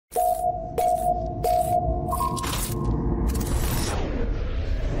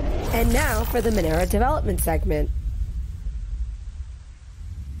And now for the Monero development segment.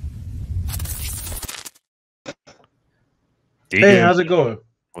 Hey, how's it going?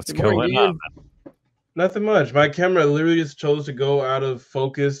 What's going on? Nothing much. My camera literally just chose to go out of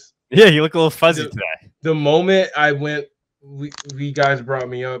focus. Yeah, you look a little fuzzy today. The moment I went, we guys brought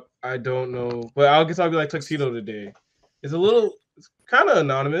me up. I don't know, but I guess I'll be like tuxedo today. It's kind of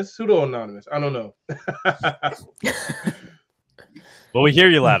anonymous, pseudo anonymous. I don't know. Well, we hear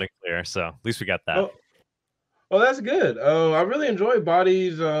you loud and clear, so at least we got that. Oh, that's good. I really enjoyed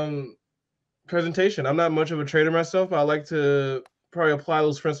Body's presentation. I'm not much of a trader myself, but I like to probably apply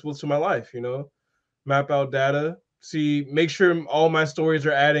those principles to my life. You know, map out data, make sure all my stories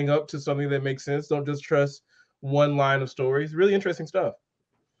are adding up to something that makes sense. Don't just trust one line of stories. Really interesting stuff.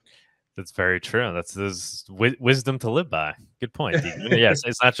 That's very true. That's wisdom to live by. Good point. Yes,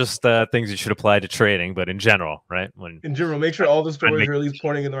 it's not just things you should apply to trading, but in general, right? In general, make sure all the stories are at least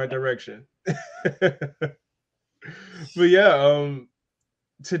pointing in the right direction. But yeah,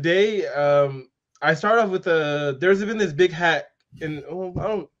 today I start off with there's been this big hack, and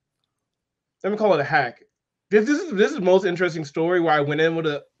let me call it a hack. This is the most interesting story where I went in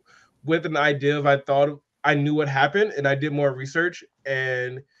with an idea of I thought I knew what happened, and I did more research,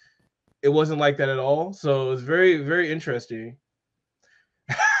 and it wasn't like that at all. So it was very, very interesting.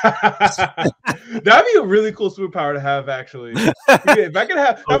 That'd be a really cool superpower to have, actually. If I could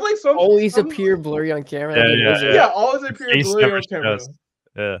have like some always appear blurry on camera. Yeah, always appear blurry on camera.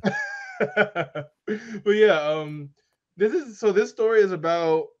 Yeah. But yeah, this story is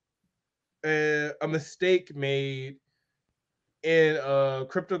about a mistake made in a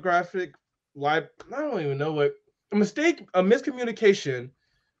cryptographic I don't even know what a miscommunication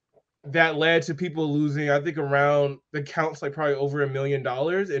that led to people losing, I think, around the counts like probably over $1 million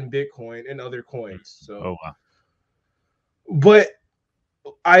in Bitcoin and other coins. So, wow. But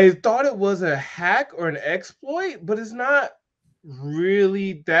I thought it was a hack or an exploit, but it's not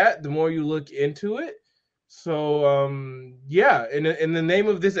really that. The more you look into it, so yeah, and the name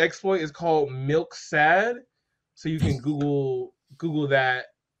of this exploit is called Milk Sad. So you can Google that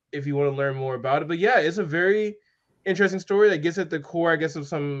if you want to learn more about it. But yeah, it's a very interesting story that gets at the core, I guess, of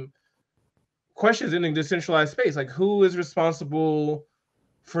some questions in a decentralized space, like who is responsible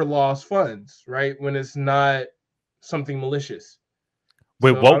for lost funds, right? When it's not something malicious.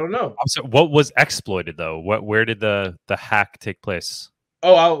 Wait, I don't know. What was exploited though? Where did the hack take place?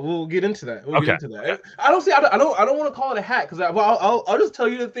 Oh, we'll get into that. We'll get into that. Okay. I don't want to call it a hack because I'll just tell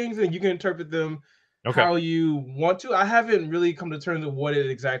you the things and you can interpret them how you want to. I haven't really come to terms with what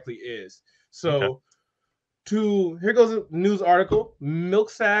it exactly is. So. Here goes a news article.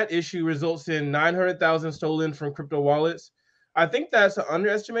 MilkSat issue results in 900,000 stolen from crypto wallets. I think that's an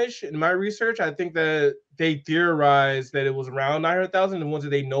underestimation. In my research, I think that they theorized that it was around 900,000, the ones that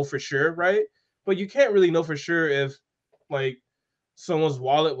they know for sure, right? But you can't really know for sure if like someone's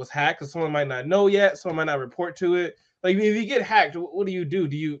wallet was hacked, because someone might not know yet, someone might not report to it. Like if you get hacked, what do? Do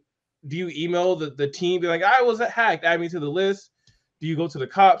you email the team, be like, I was hacked, add me to the list? Do you go to the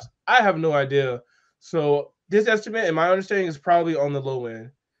cops? I have no idea. So this estimate, in my understanding, is probably on the low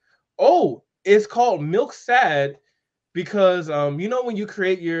end. Oh, it's called Milk Sad because you know when you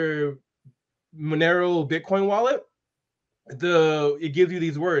create your Monero Bitcoin wallet, it gives you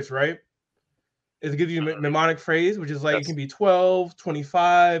these words, right? It gives you a mnemonic phrase, which is like it can be 12,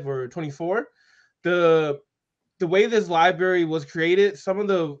 25, or 24. The way this library was created, some of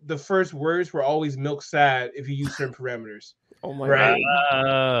the first words were always Milk Sad if you use certain parameters. Oh my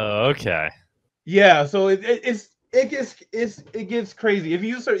god. Okay. Yeah, so it gets crazy. If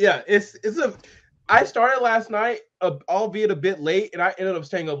you I started last night, albeit a bit late, and I ended up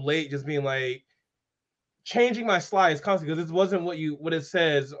staying up late, just being like changing my slides constantly because this wasn't what it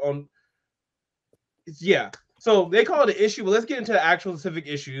says on. Yeah, so they call it an issue, but let's get into the actual specific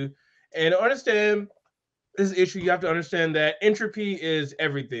issue. And to understand this issue, you have to understand that entropy is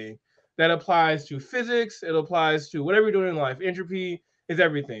everything. That applies to physics. It applies to whatever you're doing in life. Entropy is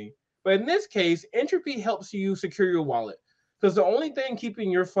everything. But in this case, entropy helps you secure your wallet because the only thing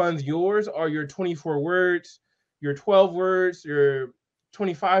keeping your funds yours are your 24 words, your 12 words, your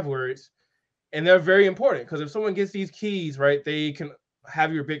 25 words. And they're very important because if someone gets these keys, right, they can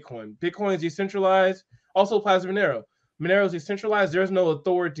have your Bitcoin. Bitcoin is decentralized, also applies to Monero. Monero is decentralized. There's no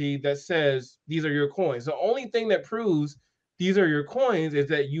authority that says these are your coins. The only thing that proves these are your coins is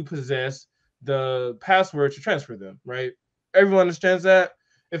that you possess the password to transfer them, right? Everyone understands that.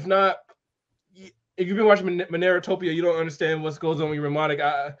 If not, if you've been watching Monerotopia, you don't understand what goes on with your mnemonic.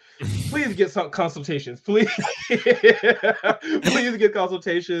 Please get some consultations. Please, please get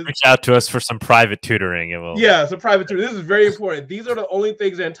consultations. Reach out to us for some private tutoring. Yeah, so private tutoring. This is very important. These are the only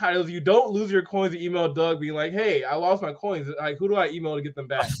things that entitles you. Don't lose your coins. You email Doug being like, "Hey, I lost my coins. Like, who do I email to get them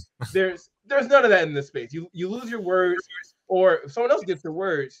back?" There's none of that in this space. You lose your words, or if someone else gets your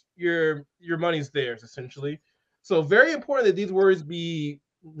words, your money's theirs essentially. So very important that these words be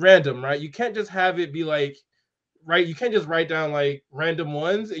random, right? You can't just have it be like, right? You can't just write down like random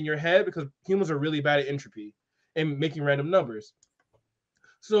ones in your head because humans are really bad at entropy and making random numbers.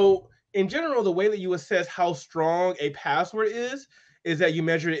 So in general, the way that you assess how strong a password is that you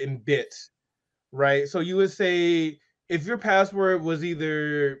measure it in bits, right? So you would say if your password was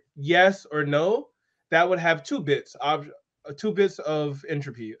either yes or no, that would have 2 bits, 2 bits of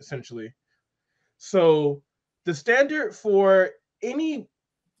entropy essentially. So the standard for anything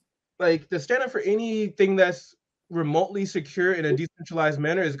that's remotely secure in a decentralized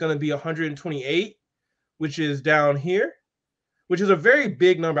manner is going to be 128, which is down here, which is a very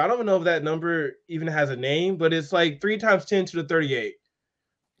big number. I don't even know if that number even has a name, but it's like 3 times 10 to the 38.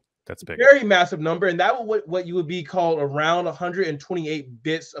 That's big. Very massive number, and that would what you would be called around 128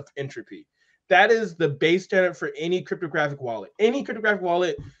 bits of entropy. That is the base standard for any cryptographic wallet. Any cryptographic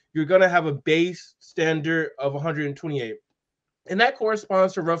wallet, you're going to have a base standard of 128. And that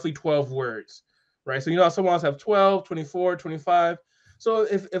corresponds to roughly 12 words, right? So you know how some wallets have 12, 24, 25. So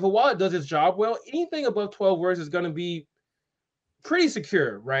if a wallet does its job well, anything above 12 words is going to be pretty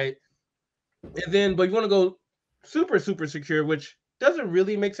secure, right? And then, but you want to go super, super secure, which doesn't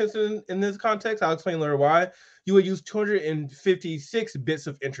really make sense in this context. I'll explain later why. You would use 256 bits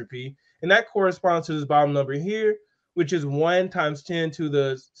of entropy, and that corresponds to this bottom number here, which is 1 times 10 to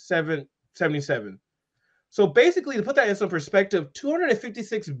the 77. So basically, to put that in some perspective,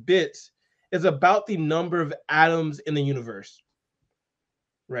 256 bits is about the number of atoms in the universe,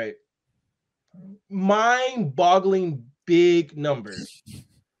 right? Mind-boggling big numbers.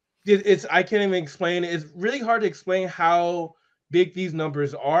 It's I can't even explain it. It's really hard to explain how big these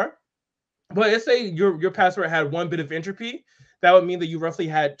numbers are. But let's say your password had 1 bit of entropy, that would mean that you roughly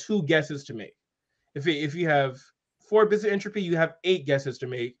had 2 guesses to make. If you have 4 bits of entropy, you have 8 guesses to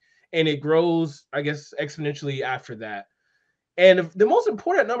make, and it grows, I guess, exponentially after that. And the most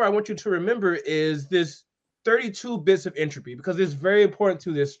important number I want you to remember is this 32 bits of entropy, because it's very important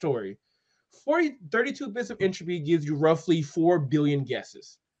to this story. 32 bits of entropy gives you roughly 4 billion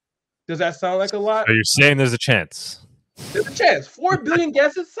guesses. Does that sound like a lot? So you're saying there's a chance? There's a chance. 4 billion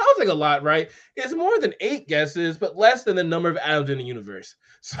guesses sounds like a lot, right? It's more than 8 guesses, but less than the number of atoms in the universe.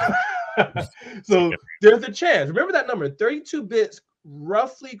 So there's a chance. Remember that number, 32 bits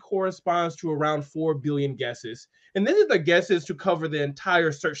roughly corresponds to around 4 billion guesses. And this is the guesses to cover the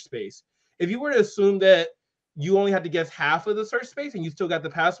entire search space. If you were to assume that you only had to guess half of the search space and you still got the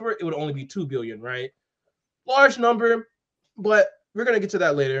password, it would only be 2 billion, right? Large number, but we're going to get to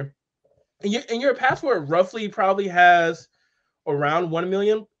that later. And your password roughly probably has around 1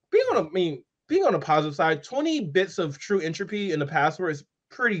 million. Being on a positive side, 20 bits of true entropy in the password is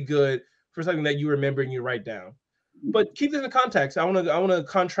pretty good for something that you remember and you write down. But keep this in context. I want to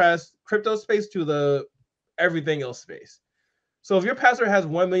contrast crypto space to the everything else space. So if your password has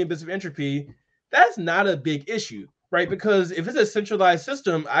 1 million bits of entropy, that's not a big issue, right? Because if it's a centralized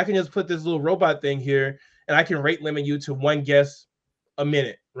system, I can just put this little robot thing here and I can rate limit you to 1 guess a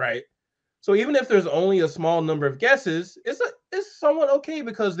minute, right? So even if there's only a small number of guesses, it's somewhat okay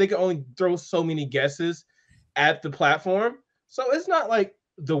because they can only throw so many guesses at the platform. So it's not like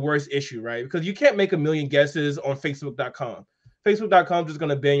the worst issue, right? Because you can't make 1 million guesses on Facebook.com. Facebook.com is just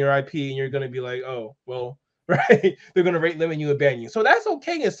going to ban your IP and you're going to be like, oh, well, right? They're going to rate limit you and ban you. So that's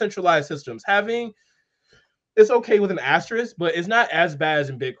okay in centralized systems. It's okay with an asterisk, but it's not as bad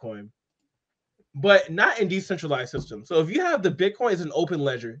as in Bitcoin. But not in decentralized systems. So if you have the Bitcoin as an open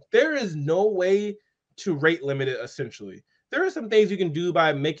ledger, there is no way to rate limit it essentially. There are some things you can do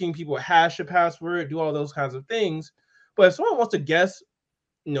by making people hash a password, do all those kinds of things. But if someone wants to guess,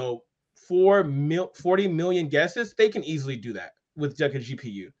 40 million guesses, they can easily do that with like a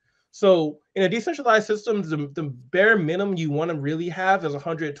GPU. So in a decentralized system, the bare minimum you want to really have is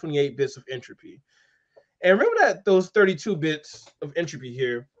 128 bits of entropy. And remember that those 32 bits of entropy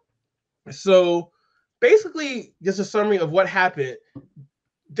here. So basically, just a summary of what happened.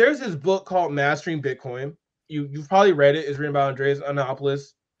 There's this book called Mastering Bitcoin. You've probably read it. It's written by Andreas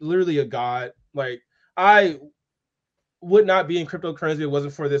Antonopoulos, literally a god. Like, I would not be in cryptocurrency if it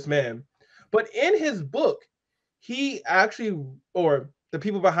wasn't for this man. But in his book, he actually, or the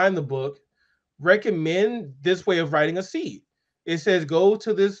people behind the book, recommend this way of writing a seed. It says, go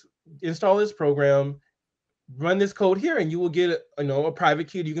to this install this program, run this code here, and you will get a private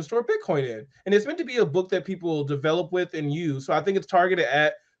key that you can store Bitcoin in. And it's meant to be a book that people develop with and use. So I think it's targeted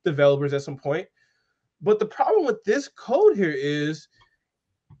at developers at some point. But the problem with this code here is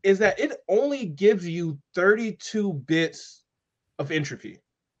that it only gives you 32 bits of entropy,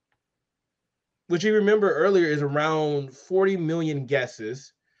 which you remember earlier is around 40 million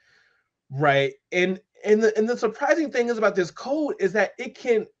guesses, right? And the surprising thing is about this code is that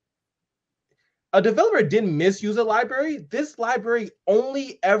a developer didn't misuse a library. This library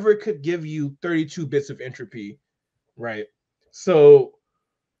only ever could give you 32 bits of entropy, right? So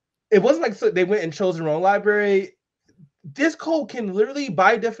it wasn't like they went and chose their own library. This code can literally,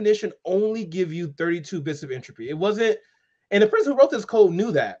 by definition, only give you 32 bits of entropy. It wasn't, and the person who wrote this code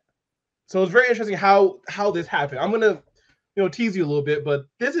knew that. So it's very interesting how this happened. I'm gonna, tease you a little bit, but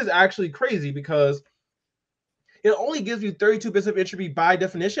this is actually crazy because it only gives you 32 bits of entropy by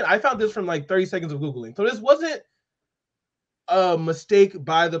definition. I found this from like 30 seconds of Googling. So this wasn't a mistake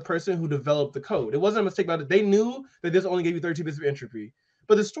by the person who developed the code. It wasn't a mistake by it. They knew that this only gave you 32 bits of entropy.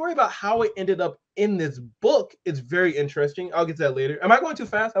 But the story about how it ended up in this book is very interesting. I'll get to that later. Am I going too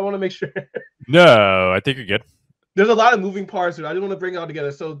fast? I want to make sure. No, I think you're good. There's a lot of moving parts, and I didn't want to bring it all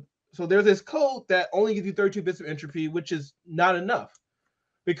together. So there's this code that only gives you 32 bits of entropy, which is not enough.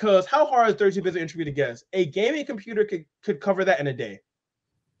 Because how hard is 32 bits of entropy to guess? A gaming computer could cover that in a day,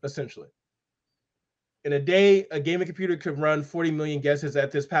 essentially. In a day, a gaming computer could run 40 million guesses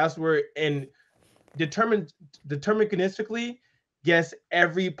at this password and deterministically guess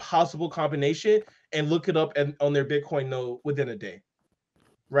every possible combination and look it up on their Bitcoin node within a day,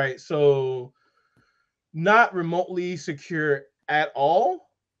 right? So not remotely secure at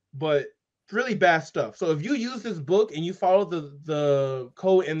all, but really bad stuff. So if you use this book and you follow the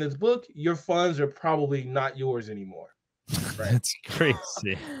code in this book, your funds are probably not yours anymore. Right? That's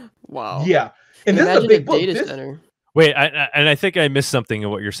crazy. Wow. Yeah, and this is a big book. Data center. Wait, I think I missed something in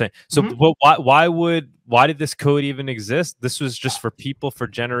what you're saying. So, why did this code even exist? This was just for people for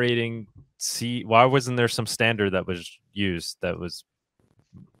generating Why wasn't there some standard that was used that was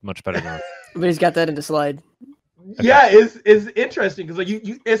much better than? But he's got that in the slide. Okay. Yeah, it's interesting because like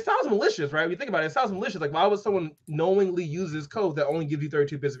it sounds malicious, right? When you think about it, it sounds malicious. Like, why would someone knowingly use this code that only gives you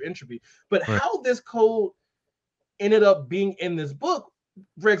 32 bits of entropy? But right. How this code ended up being in this book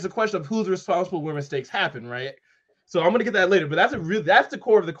begs the question of who's responsible when mistakes happen, right? So I'm gonna get that later, but that's the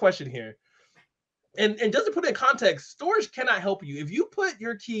core of the question here. And just to put it in context, storage cannot help you. If you put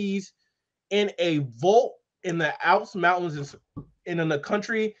your keys in a vault in the Alps mountains in a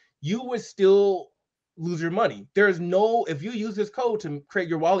country, you would still lose your money. There is no, if you use this code to create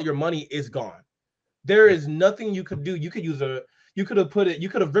your wallet, your money is gone. There is nothing you could do. You could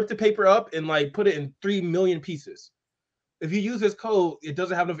have ripped the paper up and like put it in 3 million pieces. If you use this code, it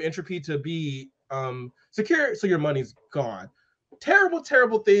doesn't have enough entropy to be secure, so your money's gone. Terrible,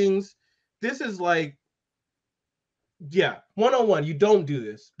 terrible things. This is like, yeah, 101. You don't do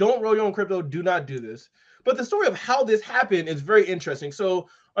this. Don't roll your own crypto. Do not do this. But the story of how this happened is very interesting. So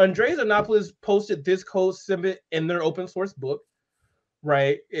Andreas Anopoulos posted this code snippet in their open source book,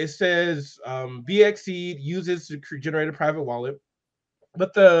 right? It says BXC uses to generate a private wallet.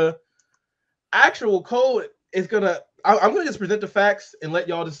 But the actual code is I'm gonna just present the facts and let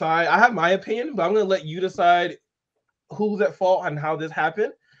y'all decide. I have my opinion, but I'm gonna let you decide who's at fault and how this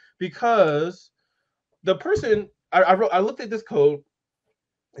happened. Because the person I looked at this code.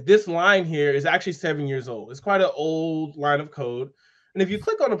 This line here is actually 7 years old. It's quite an old line of code. And if you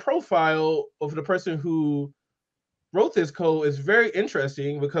click on the profile of the person who wrote this code, it's very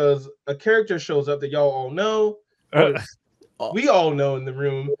interesting because a character shows up that y'all all know. We all know in the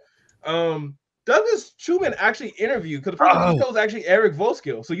room. Douglas Truman actually interviewed, because the person who code is actually Eric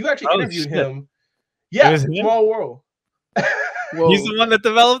Voskill. So you actually interviewed him. Yeah, Small World. He's the one that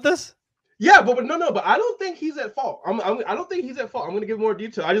developed this? Yeah, but I don't think he's at fault. I don't think he's at fault. I'm gonna give more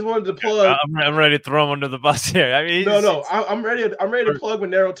detail. I just wanted to plug. I'm ready to throw him under the bus here. I mean, I'm ready to plug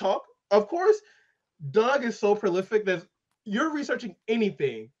Monero talk. Of course, Doug is so prolific that you're researching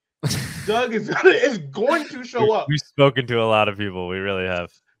anything. Doug is going to show up. We've spoken to a lot of people. We really have.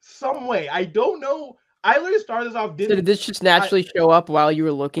 Some way. I don't know. I literally started this off. So did this just naturally show up while you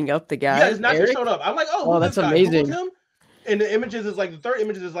were looking up the guy? Yeah, it's naturally showed up. I'm like, oh, that's amazing. Him? And the images is like, the third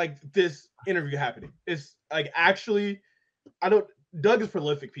images is like this interview happening. It's like, actually, Doug is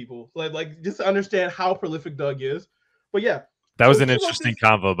prolific, people. Like just to understand how prolific Doug is. But yeah. That was an interesting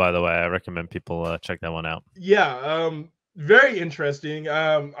convo, by the way. I recommend people check that one out. Yeah, very interesting.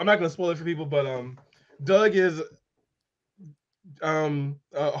 I'm not going to spoil it for people, but Doug is a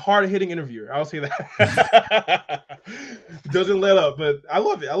hard-hitting interviewer. I'll say that. Doesn't let up, but I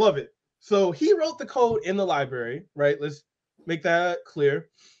love it. I love it. So he wrote the code in the library, right? Let's make that clear.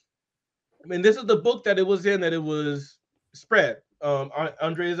 And this is the book that it was in, that it was spread.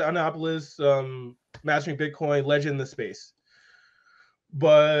 Andreas Antonopoulos, Mastering Bitcoin, Legend in the Space.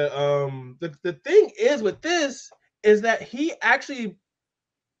 But the thing is with this is that he actually,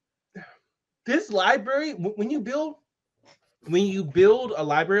 this library, when you build a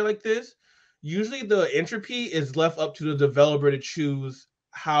library like this, usually the entropy is left up to the developer to choose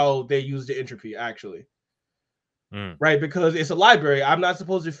how they use the entropy, actually. Right? Because it's a library. I'm not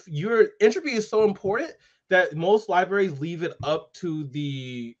supposed to, your entropy is so important that most libraries leave it up to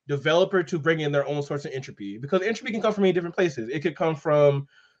the developer to bring in their own source of entropy, because entropy can come from many different places. It could come from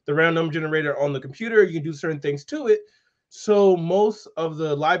the random number generator on the computer. You can do certain things to it. So most of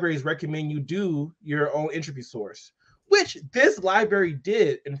the libraries recommend you do your own entropy source, which this library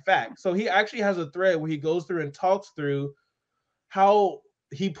did, in fact. So he actually has a thread where he goes through and talks through how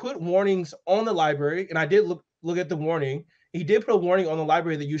he put warnings on the library. And I did look at the warning. He did put a warning on the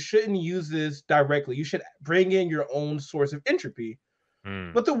library that you shouldn't use this directly. You should bring in your own source of entropy.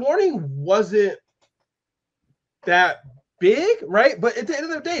 But the warning wasn't that big, right? But at the end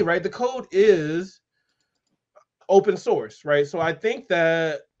of the day, right, the code is open source, right? So I think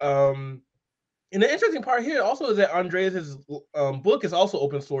that, and the interesting part here also is that Andreas' book is also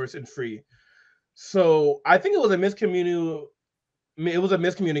open source and free. So I think it was a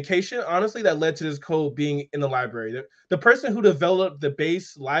miscommunication, honestly, that led to this code being in the library. The person who developed the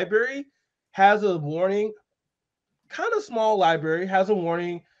base library has a warning, kind of small library, has a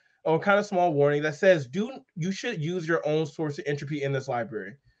warning, or kind of small warning that says, you should use your own source of entropy in this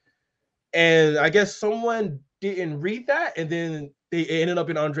library. And I guess someone didn't read that, and then they ended up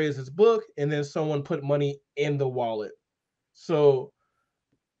in Andreas' book, and then someone put money in the wallet. So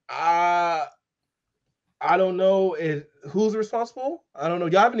I don't know who's responsible. I don't know.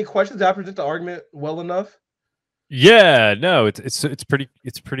 Y'all have any questions? Did I present the argument well enough? Yeah, no, it's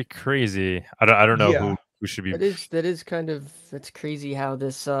pretty crazy. I don't know who should be. That's crazy how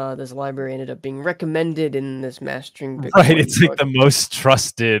this library ended up being recommended in this mastering Bitcoin right. It's book. like the most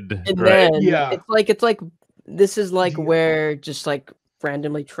trusted. And right? then it's like this is like where just like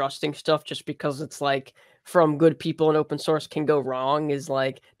randomly trusting stuff just because it's like from good people and open source can go wrong is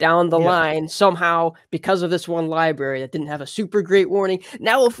like down the line somehow, because of this one library that didn't have a super great warning,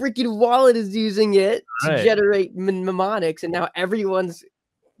 now a freaking wallet is using it to generate mnemonics, and now everyone's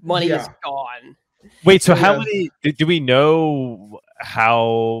money is gone. Wait, so how many do we know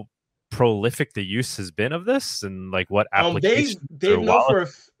how prolific the use has been of this, and like what applications? They know for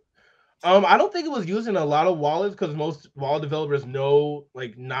I don't think it was used in a lot of wallets, because most wallet developers know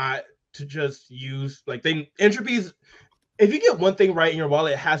like not to just use like entropies. If you get one thing right in your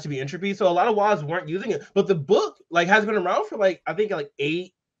wallet, it has to be entropy. So a lot of wallets weren't using it, but the book like has been around for like, I think like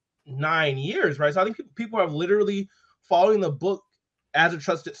 8-9 years, right? So I think people are literally following the book as a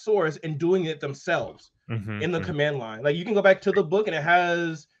trusted source and doing it themselves in the command line. Like you can go back to the book and it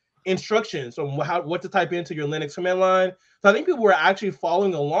has instructions on what to type into your Linux command line. So I think people were actually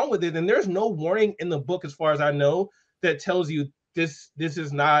following along with it, and there's no warning in the book, as far as I know, that tells you this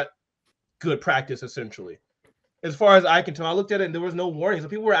is not good practice. Essentially, as far as I can tell, I looked at it and there was no warning. So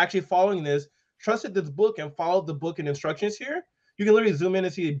people were actually following this, trusted this book, and followed the book and instructions here. You can literally zoom in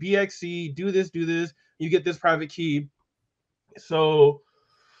and see BXC, do this, you get this private key. So,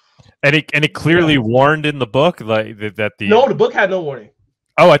 and it clearly warned in the book like that the book had no warning.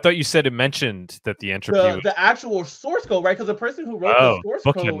 Oh, I thought you said it mentioned that the entropy the actual source code, right? Because the person who wrote the source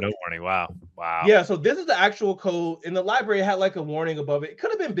book code had no warning. Wow. Yeah, so this is the actual code, and the library had like a warning above it. It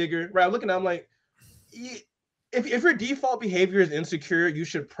could have been bigger, right? I'm looking at, I'm like, if your default behavior is insecure, you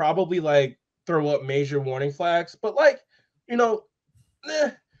should probably like throw up major warning flags. But like, it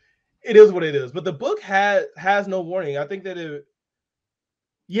is what it is. But the book has no warning. I think that it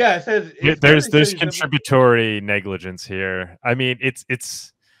says there's contributory negligence here. I mean,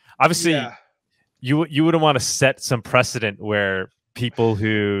 it's obviously you wouldn't want to set some precedent where people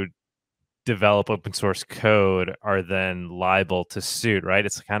who develop open source code are then liable to suit, right?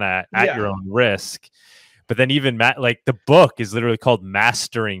 It's kind of at your own risk. But then even like the book is literally called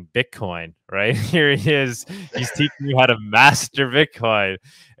Mastering Bitcoin, right? Here he is. He's teaching you how to master Bitcoin,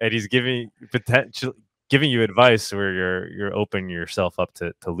 and he's giving you advice where you're opening yourself up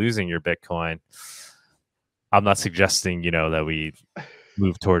to losing your Bitcoin. I'm not suggesting, that we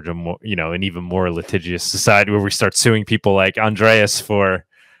move towards a more, an even more litigious society where we start suing people like Andreas for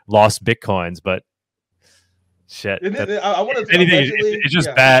lost Bitcoins, but shit. I want to anything. It's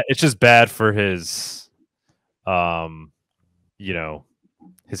just bad. It's just bad for his, you know,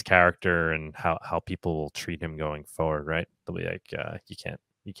 his character and how people will treat him going forward, right? They'll be like,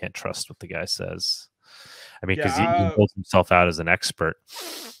 you can't trust what the guy says. I mean, because he holds himself out as an expert.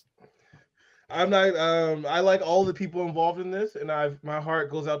 I'm not. I like all the people involved in this, and my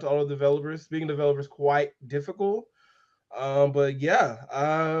heart goes out to all the developers. Being a developer is quite difficult, but yeah,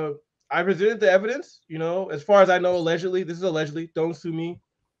 I presented the evidence. You know, as far as I know, allegedly, this is allegedly. Don't sue me,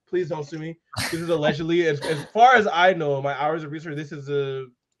 please. Don't sue me. This is allegedly. As far as I know, my hours of research, this is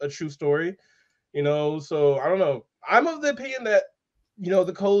a true story. You know, so I don't know. I'm of the opinion that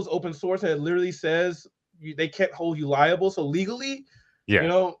the code's open source and it literally says they can't hold you liable. So legally,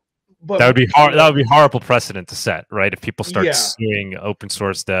 but that would be hard. That would be horrible precedent to set, right? If people start suing open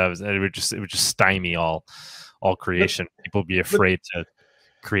source devs, and it would just stymie all creation. People would be afraid to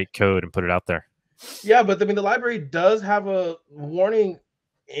create code and put it out there. Yeah, but I mean, the library does have a warning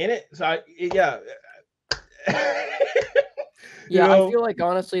in it. So Yeah, I feel like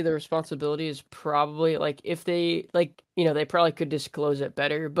honestly the responsibility is probably like if they they probably could disclose it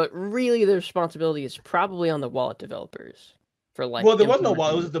better, but really the responsibility is probably on the wallet developers for like. Well, there was no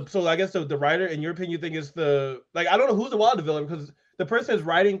wallet. It was so I guess the writer, in your opinion, you think is I don't know who's the wallet developer, because the person is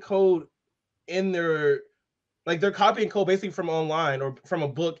writing code in their they're copying code basically from online or from a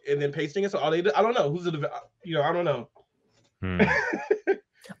book and then pasting it. So I don't know who's the I don't know.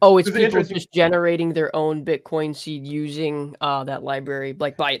 Oh, it's people just generating their own Bitcoin seed using that library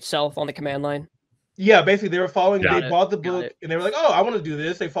like by itself on the command line. Yeah, basically they were following. They bought the book and they were like, "Oh, I want to do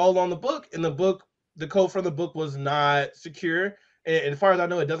this." They followed on the book, and the code from the book was not secure. And as far as I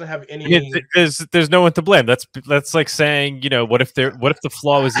know, it doesn't have any. There's no one to blame. That's like saying, what if the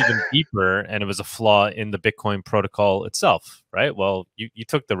flaw was even deeper and it was a flaw in the Bitcoin protocol itself, right? Well, you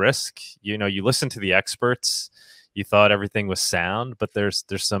took the risk. You listened to the experts. You thought everything was sound, but there's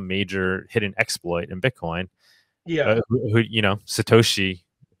some major hidden exploit in Bitcoin. Yeah, Satoshi.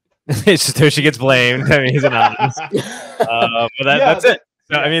 Satoshi gets blamed. I mean, he's anonymous. But that's it.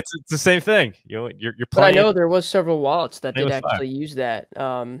 So, I mean, it's the same thing. You're playing. But I know there was several wallets that did actually use that,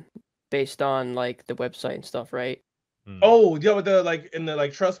 based on like the website and stuff, right? Oh, yeah, with the in the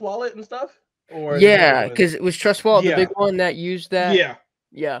Trust Wallet and stuff. Or yeah, because it was Trust Wallet, the big one that used that. Yeah.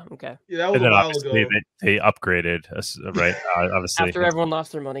 Yeah. Okay. Yeah, that was a while ago. They upgraded, right? Obviously, after everyone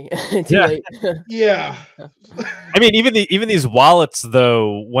lost their money. Yeah. I mean, even these wallets,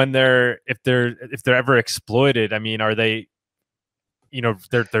 though, when if they're ever exploited, I mean, are they?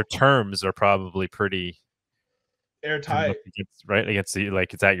 Their terms are probably pretty airtight, against the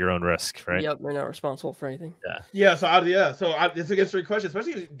it's at your own risk, right? Yep, they're not responsible for anything. Yeah. So it's against your question.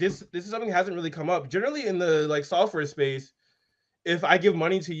 Especially this is something that hasn't really come up generally in the software space. If I give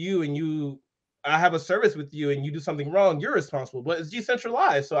money to you and I have a service with you and you do something wrong, you're responsible. But it's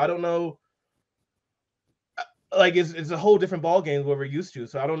decentralized, so I don't know. It's a whole different ballgame than what we're used to.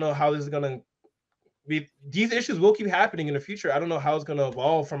 So I don't know how this is gonna be. These issues will keep happening in the future. I don't know how it's gonna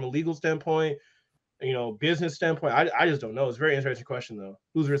evolve from a legal standpoint, business standpoint. I just don't know. It's a very interesting question though.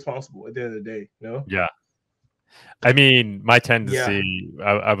 Who's responsible at the end of the day? Yeah. I mean, my tendency,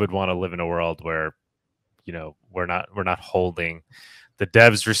 I would want to live in a world where we're not holding the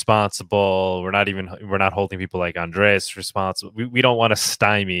devs responsible. We're not holding people like Andreas responsible. We don't want to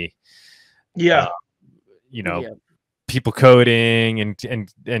stymie people coding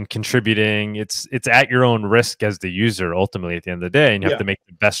and contributing. It's at your own risk as the user ultimately at the end of the day, and you have to make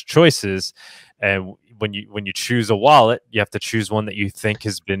the best choices. And when you choose a wallet, you have to choose one that you think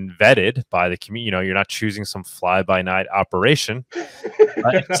has been vetted by the community. You're not choosing some fly-by-night operation.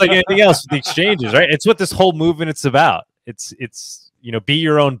 It's like anything else with the exchanges, right? It's what this whole movement is about. It's be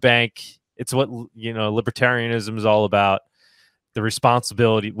your own bank. It's what libertarianism is all about. The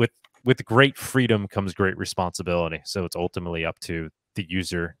responsibility with great freedom comes great responsibility. So it's ultimately up to the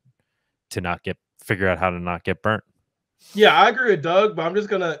user to figure out how to not get burnt. Yeah, I agree with Doug, but I'm just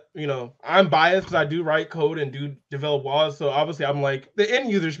gonna, I'm biased because I do write code and do develop wallets. So obviously, I'm like the end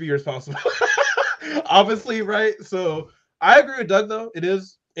user should be responsible. Obviously, right? So I agree with Doug though. It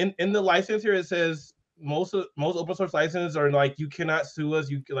is in the license here. It says most open source licenses are you cannot sue us.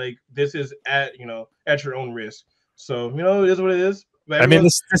 You this is at your own risk. So it is what it is. I mean,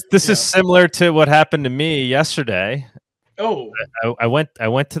 this is similar to what happened to me yesterday. Oh, I went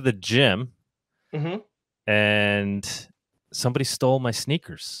to the gym, and somebody stole my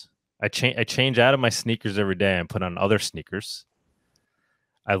sneakers. I change out of my sneakers every day and put on other sneakers.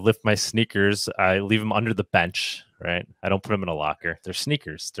 I lift my sneakers. I leave them under the bench, right? I don't put them in a locker. They're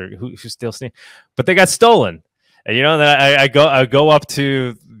sneakers. Who steals sneakers? But they got stolen. And then I go up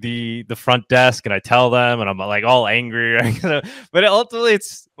to the front desk and I tell them, and I'm like all angry, right? But ultimately,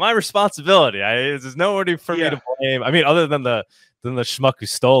 it's my responsibility. There's nobody for me to blame. I mean, other than the schmuck who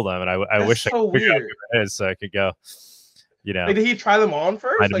stole them, and I wish I could figure out who it is so I could go. You know, like, did he try them on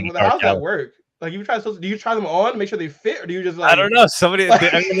first? Like, how does that work? Like, do you try them on, make sure they fit, or do you just like? I don't know. Somebody,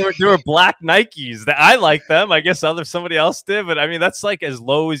 I mean, there were black Nikes that I like them. I guess somebody else did, but I mean, that's like as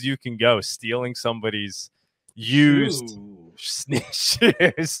low as you can go, stealing somebody's used shoes.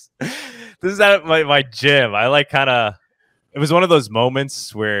 This is at my gym. I like kind of. It was one of those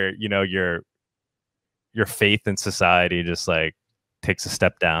moments where your faith in society just like takes a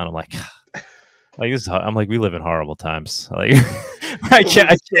step down. I'm like this. I'm like, we live in horrible times. Like. I can't.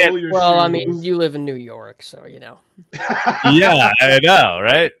 Well, I mean, you live in New York, so you know. Yeah, I know,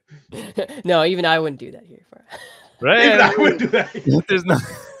 right? No, even I wouldn't do that here. Right? Even I wouldn't do that. There's no.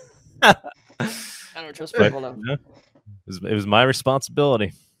 I don't trust people now. It was my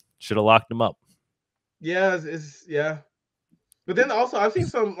responsibility. Should have locked him up. Yeah, yeah. But then also, I've seen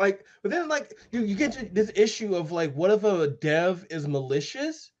some like. But then like, you get to this issue of like, what if a dev is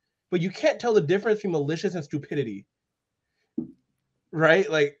malicious, but you can't tell the difference between malicious and stupidity.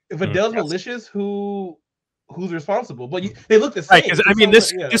 Right, like if a dev's malicious, who's responsible? But they look the same. Right, because I mean,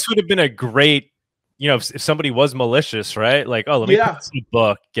 this would have been a great, if somebody was malicious, right? Like, oh, let me put this in a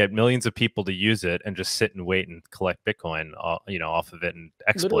book, get millions of people to use it, and just sit and wait and collect Bitcoin, off of it and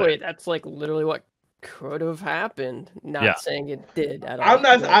exploit. Literally, that's like literally what could have happened. Not saying it did at all. I'm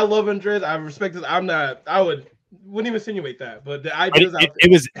not. I love Andres. I respect it. I'm not. I wouldn't even insinuate that. But the idea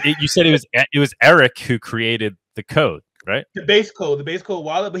is you said it was Eric who created the code. Right, the base code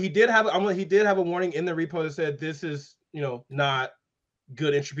wallet, but he did have a warning in the repo that said this is not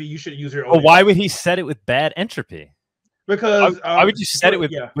good entropy. You should use your own. Well, why would he set it with bad entropy? Because why would you set it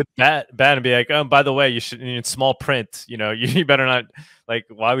with bad and be like, oh, by the way, you should in small print. You better not. Like,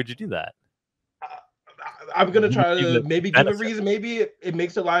 why would you do that? I'm gonna try to maybe give a reason. Maybe it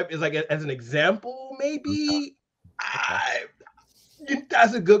makes it live is like as an example. Maybe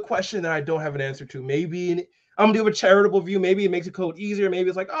that's a good question that I don't have an answer to. Maybe. I'm gonna do a charitable view. Maybe it makes the code easier. Maybe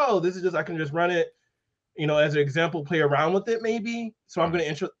it's like, oh, this is just I can just run it, as an example, play around with it. Maybe so. I'm gonna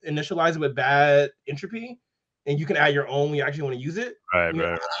initialize it with bad entropy, and you can add your own when you actually want to use it.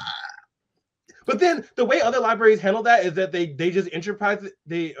 Right. But then the way other libraries handle that is that they just enterprise it.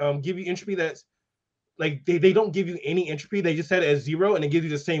 They give you entropy that's like they don't give you any entropy. They just set it as 0, and it gives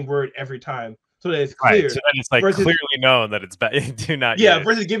you the same word every time. So that it's clear. Right, so then it's like clearly known that it's bad. Do not.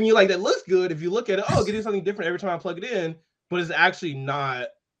 Versus giving you like that looks good. If you look at it, give you something different every time I plug it in, but it's actually not.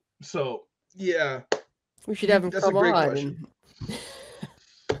 So yeah, we should have him come on.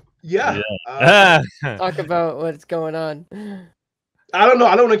 Talk about what's going on. I don't know.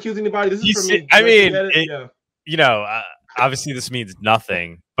 I don't want to accuse anybody. This is for me. I mean, obviously this means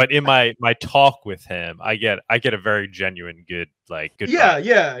nothing, but in my talk with him, I get a very genuine good vibe.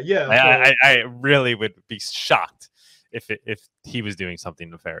 Yeah. I really would be shocked if he was doing something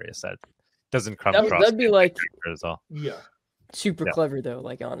nefarious that doesn't come across. That'd be like as well. Yeah. Super clever though,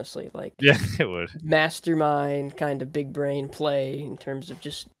 like honestly, like it would mastermind kind of big brain play in terms of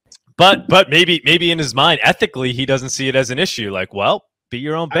just. But maybe in his mind, ethically, he doesn't see it as an issue. Like, well, be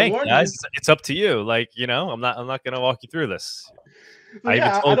your own bank, guys. It's up to you. Like, I'm not gonna walk you through this. I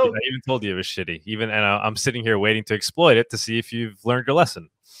even told you it was shitty. And I'm sitting here waiting to exploit it to see if you've learned your lesson.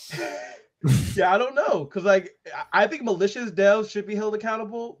 Yeah, I don't know, because I think malicious devs should be held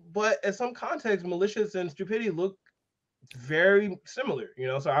accountable, but in some context, malicious and stupidity look very similar.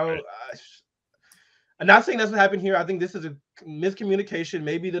 So I'm not saying that's what happened here. I think this is a miscommunication.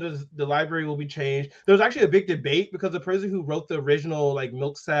 Maybe the library will be changed. There was actually a big debate because the person who wrote the original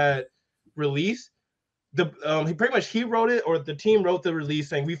MilkSat release, he wrote it, or the team wrote the release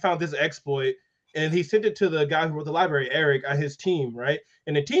saying we found this exploit, and he sent it to the guy who wrote the library, Eric, and his team, right?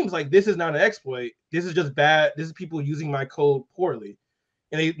 And the team's like, this is not an exploit. This is just bad. This is people using my code poorly.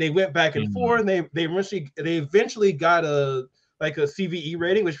 And they went back and forth, and they eventually got a CVE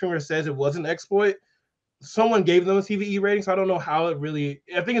rating, which pretty much says it was an exploit. Someone gave them a CVE rating, so I don't know how it really.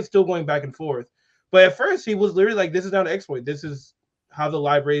 I think it's still going back and forth. But at first, he was literally like, "This is not an exploit. This is how the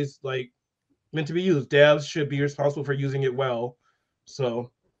library's meant to be used. Devs should be responsible for using it well."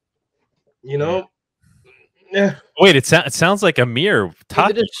 So, yeah. Wait, it sounds like Amir.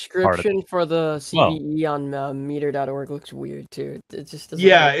 The description for the CVE on meter.org looks weird too. It just doesn't.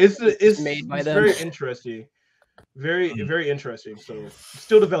 Yeah, it's made by them. Very interesting. Very very interesting. So,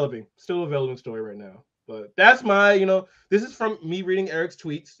 still developing story right now. But that's my, this is from me reading Eric's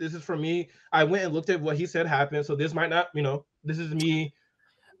tweets. This is from me. I went and looked at what he said happened. So this might not, this is me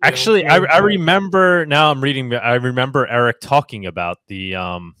Actually, I remember now. I'm reading. I remember Eric talking about the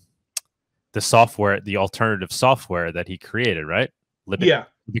software, the alternative software that he created, right?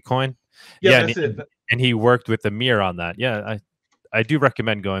 Bitcoin. Yeah, that's it. And he worked with Amir on that. Yeah, I do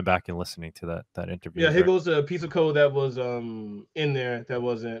recommend going back and listening to that interview. Yeah, here goes a piece of code that was in there that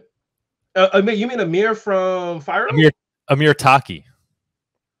wasn't. You mean Amir from Fire? Amir Taki.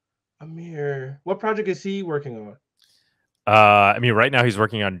 Amir, what project is he working on? I mean, right now he's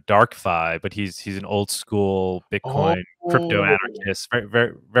working on DarkFi, but he's an old school Bitcoin crypto anarchist. Very,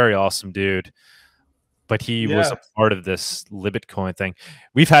 very, very awesome dude. But he was a part of this Libitcoin thing.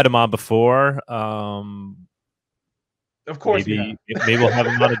 We've had him on before. Of course, maybe we'll have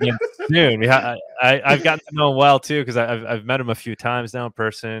him on again soon. I've gotten to know him well too because I've met him a few times now in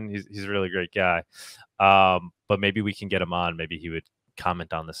person. He's a really great guy. But maybe we can get him on. Maybe he would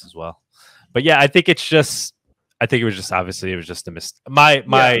comment on this as well. But yeah, I think it was just obviously it was just a mistake. I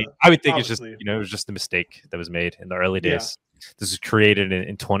would think it's just it was just a mistake that was made in the early days. This was created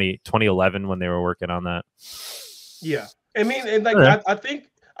in 2011 when they were working on that. Yeah, I mean, and like I think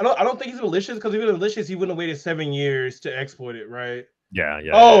I don't think he's malicious because if he was malicious, he wouldn't have waited 7 years to exploit it, right? Yeah.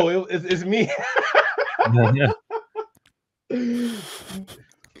 Oh, yeah. It's me. Yeah.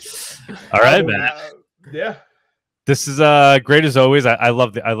 All right, man. Yeah. This is great as always. I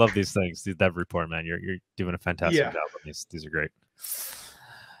love these things. The dev report, man. You're doing a fantastic job on these. These are great.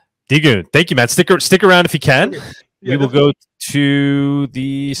 DGoon, thank you, man. Stick around if you can. Okay. We will go to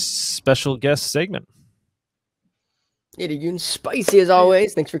the special guest segment. Yeah, DGoon, spicy as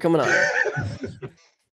always. Thanks for coming on.